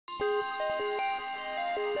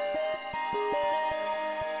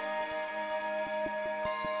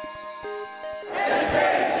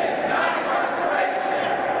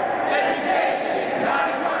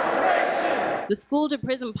The school to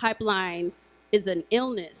prison pipeline is an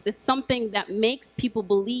illness. It's something that makes people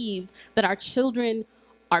believe that our children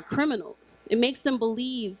are criminals. It makes them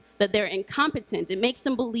believe that they're incompetent. It makes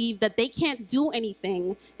them believe that they can't do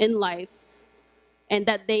anything in life and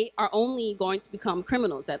that they are only going to become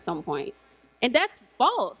criminals at some point. And that's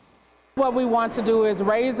false. What we want to do is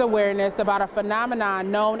raise awareness about a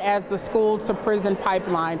phenomenon known as the school to prison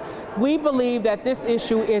pipeline. We believe that this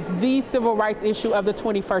issue is the civil rights issue of the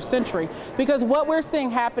 21st century, because what we're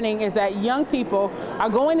seeing happening is that young people are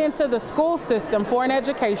going into the school system for an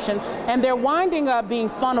education, and they're winding up being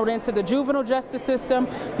funneled into the juvenile justice system,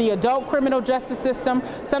 the adult criminal justice system.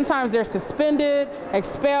 Sometimes they're suspended,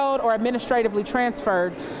 expelled, or administratively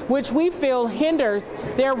transferred, which we feel hinders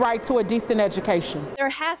their right to a decent education. There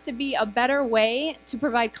has to be a better way to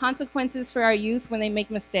provide consequences for our youth when they make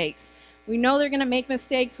mistakes. We know they're going to make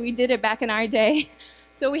mistakes. We did it back in our day.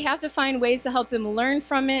 So we have to find ways to help them learn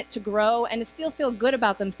from it, to grow, and to still feel good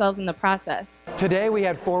about themselves in the process. Today we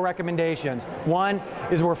had 4 recommendations. One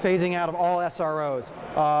is we're phasing out of all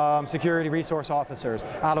SROs, security resource officers,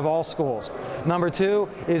 out of all schools. Number 2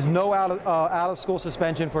 is no out of school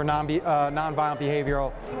suspension for nonviolent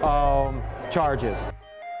behavioral charges.